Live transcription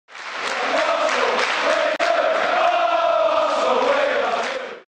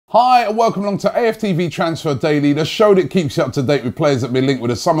Hi and welcome along to AFTV Transfer Daily, the show that keeps you up to date with players that have been linked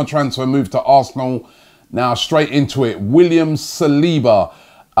with a summer transfer move to Arsenal. Now straight into it, William Saliba,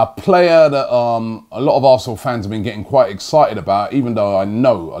 a player that a lot of Arsenal fans have been getting quite excited about, even though I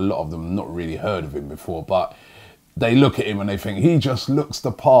know a lot of them have not really heard of him before, but they look at him and they think he just looks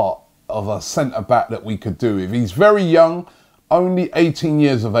the part of a centre-back that we could do with. He's very young, only 18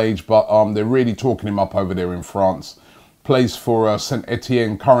 years of age, but they're really talking him up over there in France. Plays for Saint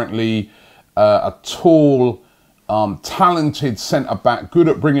Etienne currently, a tall, talented centre-back, good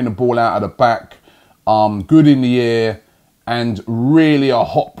at bringing the ball out of the back, good in the air, and really a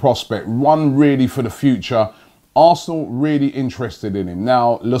hot prospect, one really for the future. Arsenal really interested in him.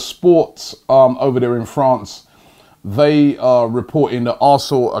 Now, Le Sport over there in France, they are reporting that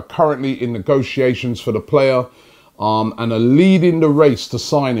Arsenal are currently in negotiations for the player and are leading the race to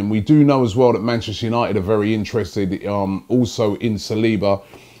sign him. We do know as well that Manchester United are very interested also in Saliba,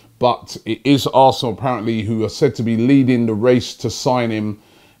 but it is Arsenal apparently who are said to be leading the race to sign him.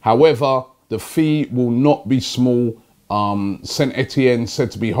 However, the fee will not be small. Saint Etienne said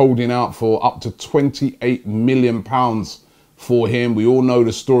to be holding out for up to £28 million for him. We all know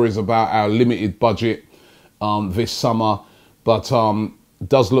the stories about our limited budget this summer, but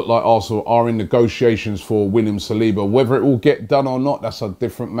does look like Arsenal are in negotiations for William Saliba. Whether it will get done or not, that's a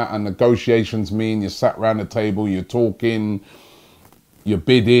different matter. Negotiations mean you're sat around the table, you're talking, you're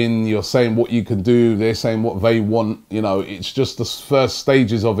bidding, you're saying what you can do, they're saying what they want. You know, it's just the first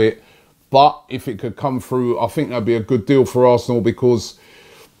stages of it. But if it could come through, I think that'd be a good deal for Arsenal because,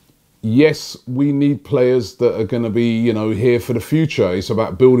 yes, we need players that are going to be, you know, here for the future. It's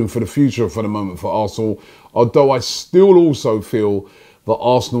about building for the future for the moment for Arsenal. Although I still also feel that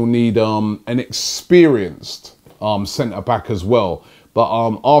Arsenal need an experienced centre-back as well. But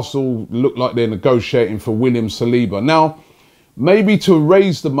Arsenal look like they're negotiating for William Saliba. Now, maybe to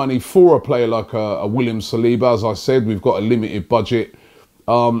raise the money for a player like a William Saliba, as I said, we've got a limited budget.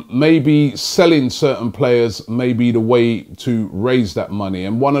 Maybe selling certain players may be the way to raise that money.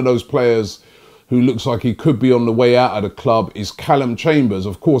 And one of those players who looks like he could be on the way out of the club is Callum Chambers.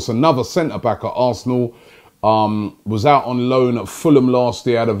 Of course, another centre-back at Arsenal. Was out on loan at Fulham last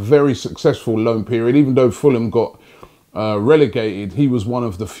year, had a very successful loan period. Even though Fulham got relegated, he was one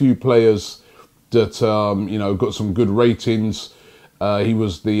of the few players that, you know, got some good ratings. He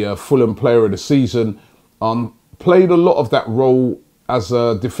was the Fulham Player of the Season. Played a lot of that role as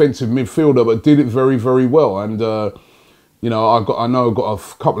a defensive midfielder, but did it very, very well. And, you know, I know I've got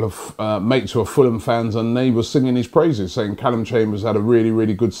a couple of mates who are Fulham fans, and they were singing his praises, saying Callum Chambers had a really,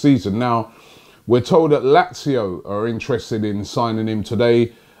 really good season. Now, we're told that Lazio are interested in signing him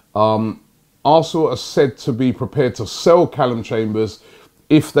today. Arsenal are said to be prepared to sell Callum Chambers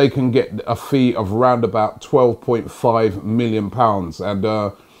if they can get a fee of around about £12.5 million.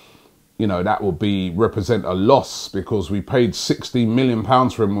 And, you know, that would represent a loss because we paid £16 million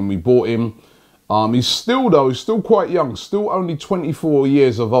for him when we bought him. He's still quite young, still only 24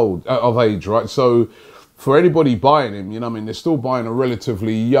 years of age, right? So for anybody buying him, you know what I mean, they're still buying a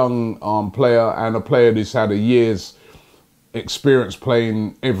relatively young player and a player who's had a year's experience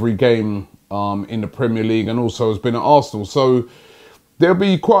playing every game in the Premier League and also has been at Arsenal. So there'll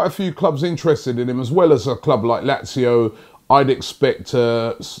be quite a few clubs interested in him, as well as a club like Lazio. I'd expect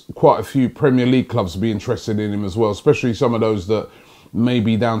quite a few Premier League clubs to be interested in him as well, especially some of those that may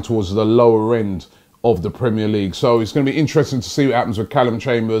be down towards the lower end of the Premier League. So it's going to be interesting to see what happens with Callum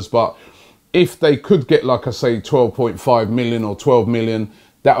Chambers, but if they could get, like I say, 12.5 million or 12 million,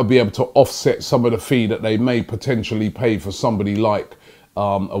 that would be able to offset some of the fee that they may potentially pay for somebody like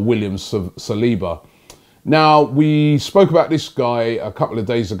a William Saliba. Now, we spoke about this guy a couple of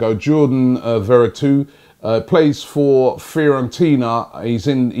days ago, Jordan Veretout, plays for Fiorentina.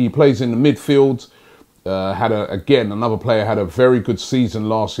 He plays in the midfield. Another player had a very good season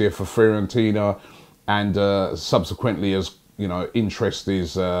last year for Fiorentina, and subsequently has, you know, interest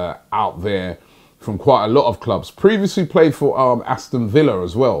is out there from quite a lot of clubs. Previously played for Aston Villa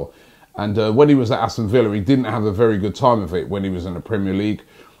as well. And when he was at Aston Villa, he didn't have a very good time of it when he was in the Premier League.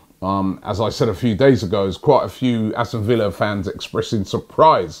 As I said a few days ago, there's quite a few Aston Villa fans expressing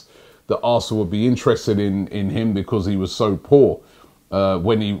surprise that Arsenal would be interested in him because he was so poor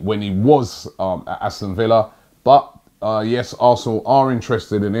when he was at Aston Villa. But yes, Arsenal are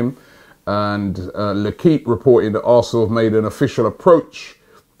interested in him. And L'Equipe reported that Arsenal have made an official approach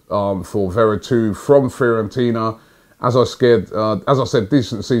for Veretout from Fiorentina. As I said,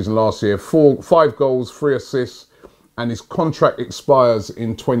 decent season last year. 5 goals, 3 assists, and his contract expires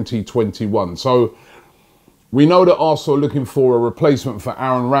in 2021. So we know that Arsenal are looking for a replacement for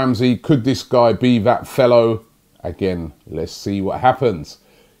Aaron Ramsey. Could this guy be that fellow? Again, let's see what happens.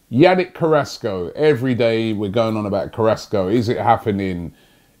 Yannick Carrasco. Every day we're going on about Carrasco. Is it happening?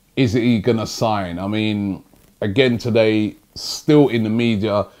 Is he going to sign? I mean, again today, still in the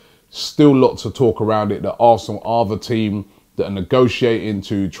media, still lots of talk around it that Arsenal are the team that are negotiating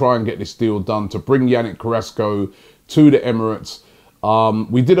to try and get this deal done to bring Yannick Carrasco to the Emirates.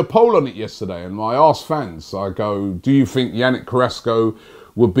 We did a poll on it yesterday, and I asked fans, I go, do you think Yannick Carrasco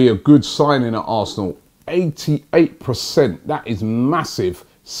would be a good signing at Arsenal? 88%, that is massive,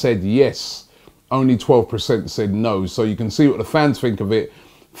 said yes. Only 12% said no. So you can see what the fans think of it.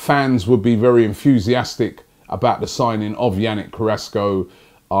 Fans would be very enthusiastic about the signing of Yannick Carrasco.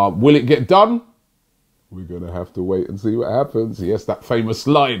 Will it get done? We're going to have to wait and see what happens. Yes, that famous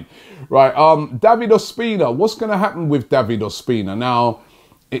line. Right, David Ospina. What's going to happen with David Ospina? Now,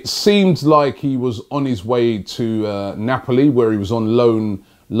 it seemed like he was on his way to Napoli, where he was on loan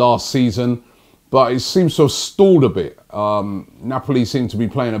last season. But it seems to have stalled a bit. Napoli seem to be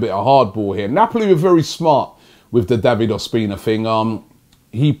playing a bit of hardball here. Napoli were very smart with the David Ospina thing.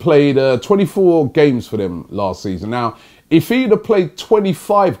 He played 24 games for them last season. Now, if he'd have played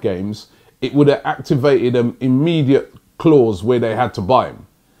 25 games, it would have activated an immediate clause where they had to buy him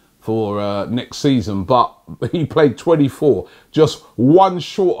for next season. But he played 24, just one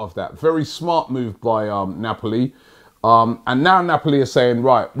short of that. Very smart move by Napoli. And now Napoli are saying,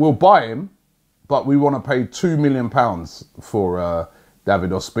 right, we'll buy him, but we want to pay £2 million for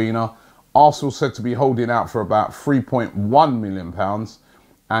David Ospina. Arsenal said to be holding out for about £3.1 million.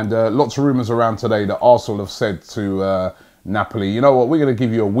 And lots of rumours around today that Arsenal have said to Napoli, you know what, we're going to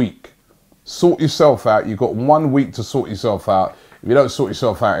give you a week. Sort yourself out. You've got 1 week to sort yourself out. If you don't sort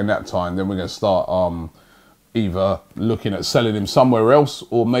yourself out in that time, then we're going to start either looking at selling him somewhere else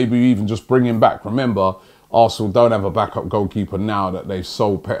or maybe even just bring him back. Remember, Arsenal don't have a backup goalkeeper now that they've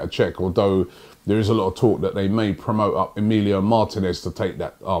sold Petr Cech, although there is a lot of talk that they may promote up Emilio Martinez to take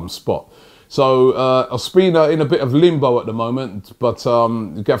that spot. So Ospina in a bit of limbo at the moment, but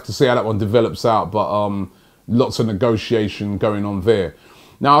you have to see how that one develops out. But lots of negotiation going on there.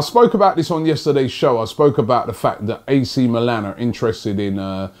 Now, I spoke about this on yesterday's show. I spoke about the fact that AC Milan are interested in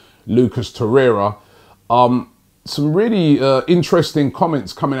Lucas Torreira. Some really interesting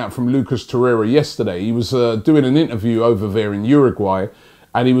comments coming out from Lucas Torreira yesterday. He was doing an interview over there in Uruguay,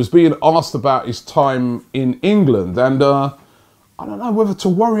 and he was being asked about his time in England. And I don't know whether to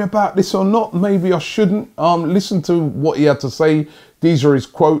worry about this or not. Maybe I shouldn't. Listen to what he had to say. These are his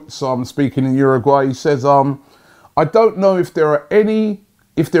quotes. Speaking in Uruguay, he says, I don't know if there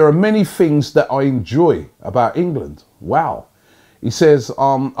are many things that I enjoy about England. Wow. He says,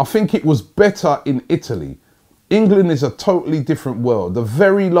 I think it was better in Italy. England is a totally different world, a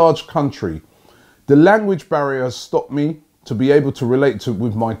very large country. The language barrier has stopped me to be able to relate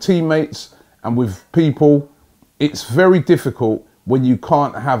with my teammates and with people. It's very difficult when you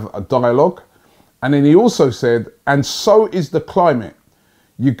can't have a dialogue. And then he also said, and so is the climate.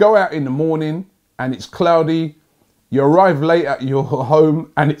 You go out in the morning and it's cloudy. You arrive late at your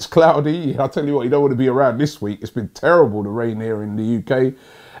home and it's cloudy. I'll tell you what, you don't want to be around this week. It's been terrible, the rain here in the UK.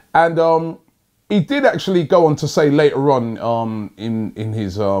 And he did actually go on to say later on in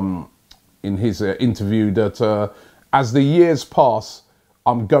his interview that as the years pass,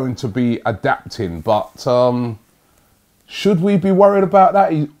 I'm going to be adapting. But should we be worried about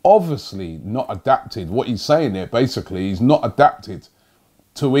that? He's obviously not adapted. What he's saying there, basically, he's not adapted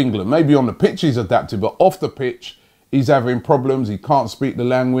to England. Maybe on the pitch he's adapted, but off the pitch, he's having problems. He can't speak the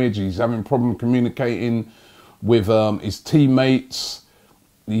language. He's having problem communicating with his teammates.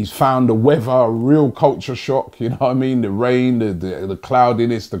 He's found the weather a real culture shock. You know what I mean? The rain, the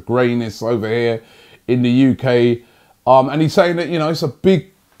cloudiness, the greyness over here in the UK. And he's saying that, you know, it's a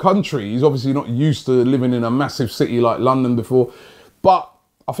big country. He's obviously not used to living in a massive city like London before. But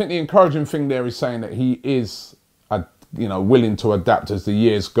I think the encouraging thing there is saying that he is willing to adapt as the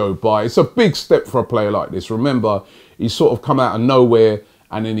years go by. It's a big step for a player like this. Remember, he's sort of come out of nowhere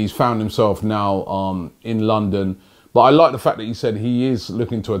and then he's found himself now in London. But I like the fact that he said he is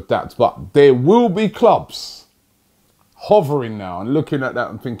looking to adapt. But there will be clubs hovering now and looking at that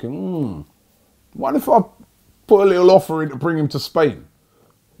and thinking, what if I put a little offer in to bring him to Spain?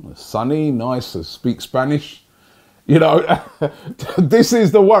 Sunny, nice, speak Spanish. You know, this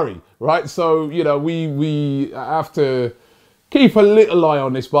is the worry, right? So, you know, we have to keep a little eye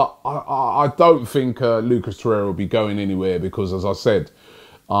on this, but I don't think Lucas Torreira will be going anywhere because, as I said,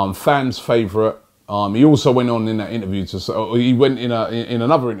 fans' favourite. He also went on in that interview he went in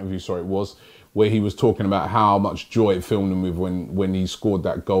another interview, sorry, it was, where he was talking about how much joy it filled him with when he scored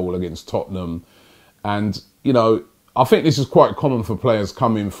that goal against Tottenham. And, you know, I think this is quite common for players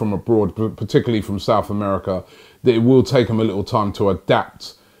coming from abroad, particularly from South America, that it will take them a little time to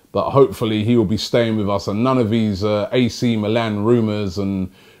adapt. but hopefully he will be staying with us and none of these AC Milan rumours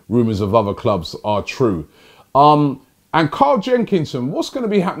and rumours of other clubs are true. And Carl Jenkinson, what's going to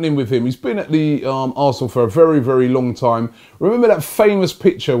be happening with him? He's been at the Arsenal for a very, very long time. Remember that famous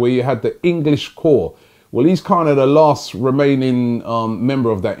picture where you had the English core? Well, he's kind of the last remaining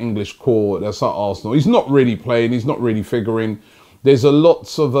member of that English core that's at Arsenal. He's not really playing. He's not really figuring. There's a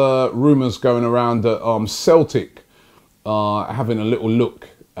lots of rumours going around that Celtic are having a little look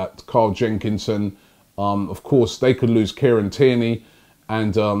at Carl Jenkinson. Of course, they could lose Kieran Tierney.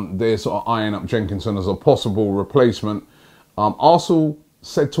 And they're sort of eyeing up Jenkinson as a possible replacement. Arsenal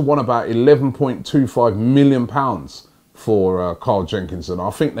said to want about £11.25 million for Carl Jenkinson. I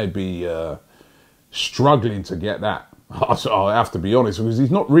think they'd be struggling to get that. I have to be honest, because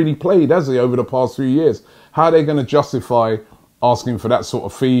he's not really played, has he, over the past few years? How are they going to justify asking for that sort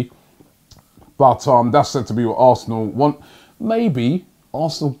of fee? But that's said to be what Arsenal want. Maybe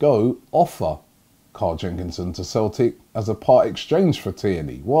Arsenal go offer Carl Jenkinson to Celtic as a part exchange for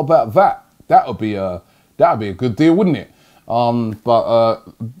Tierney. What about that? That'd be a good deal, wouldn't it? But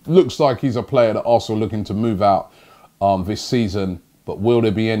looks like he's a player that Arsenal looking to move out this season. But will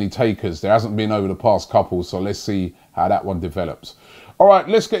there be any takers? There hasn't been over the past couple, so let's see how that one develops. All right,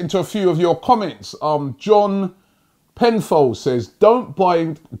 let's get into a few of your comments. John Penfold says, "Don't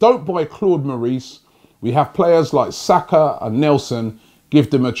buy Claude Maurice. We have players like Saka and Nelson. Give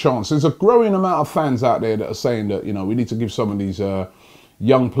them a chance." There's a growing amount of fans out there that are saying that, you know, we need to give some of these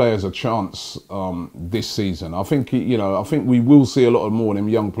young players a chance this season. I think, you know, I think we will see a lot more of them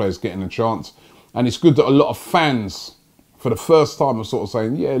young players getting a chance. And it's good that a lot of fans, for the first time, are sort of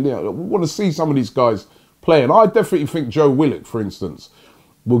saying, yeah, we want to see some of these guys playing. I definitely think Joe Willock, for instance,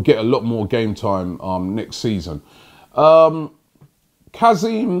 will get a lot more game time next season.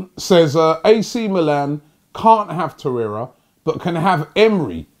 Kazim says, AC Milan can't have Torreira, but can have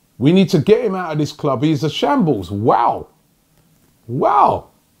Emery. We need to get him out of this club. He's a shambles. Wow. Wow.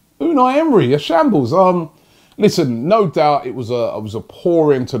 Unai Emery, a shambles. Listen, no doubt it was a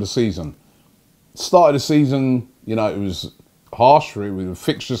poor end to the season. Start of the season, you know, it was harsh with the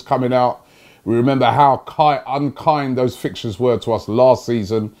fixtures coming out. We remember how unkind those fixtures were to us last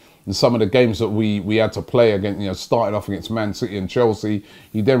season. And some of the games that we had to play against, you know, started off against Man City and Chelsea.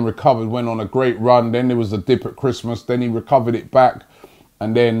 He then recovered, went on a great run. Then there was a dip at Christmas. Then he recovered it back.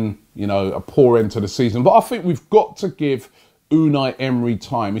 And then, you know, a poor end to the season. But I think we've got to give Unai Emery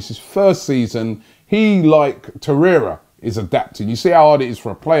time. It's his first season. He, like Torreira, is adapting. You see how hard it is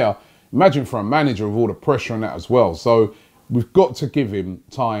for a player. Imagine for a manager with all the pressure on that as well. So we've got to give him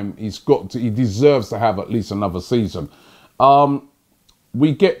time. He deserves to have at least another season.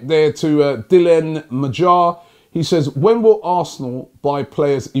 We get there to Dylan Majar. He says, when will Arsenal buy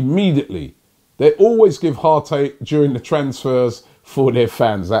players immediately? They always give heartache during the transfers for their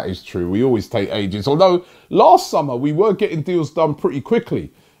fans. That is true. We always take ages. Although last summer we were getting deals done pretty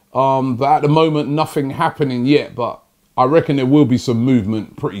quickly. But at the moment, nothing happening yet. But I reckon there will be some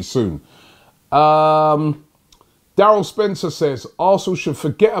movement pretty soon. Daryl Spencer says, Arsenal should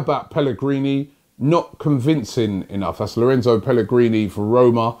forget about Pellegrini. Not convincing enough. That's Lorenzo Pellegrini for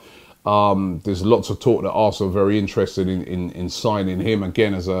Roma. There's lots of talk that Arsenal are very interested in signing him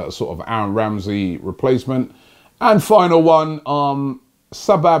again as a sort of Aaron Ramsey replacement. And final one,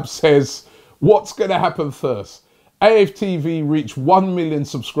 Sabab says, what's going to happen first? AFTV reach 1 million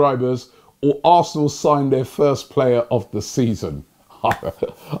subscribers or Arsenal sign their first player of the season?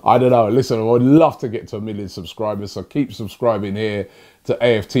 I don't know. Listen, I would love to get to 1 million subscribers, so keep subscribing here to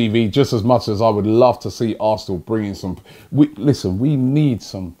AFTV just as much as I would love to see Arsenal bringing some. Listen, we need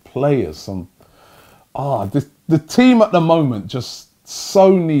some players. The team at the moment just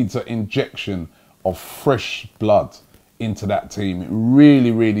so needs an injection of fresh blood into that team. It really,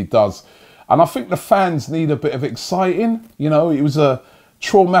 really does. And I think the fans need a bit of exciting. You know, it was a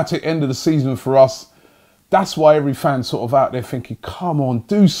traumatic end of the season for us. That's why every fan's sort of out there thinking, come on,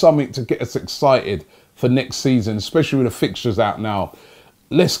 do something to get us excited for next season, especially with the fixtures out now.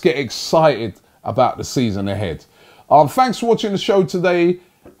 Let's get excited about the season ahead. Thanks for watching the show today.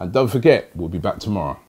 And don't forget, we'll be back tomorrow.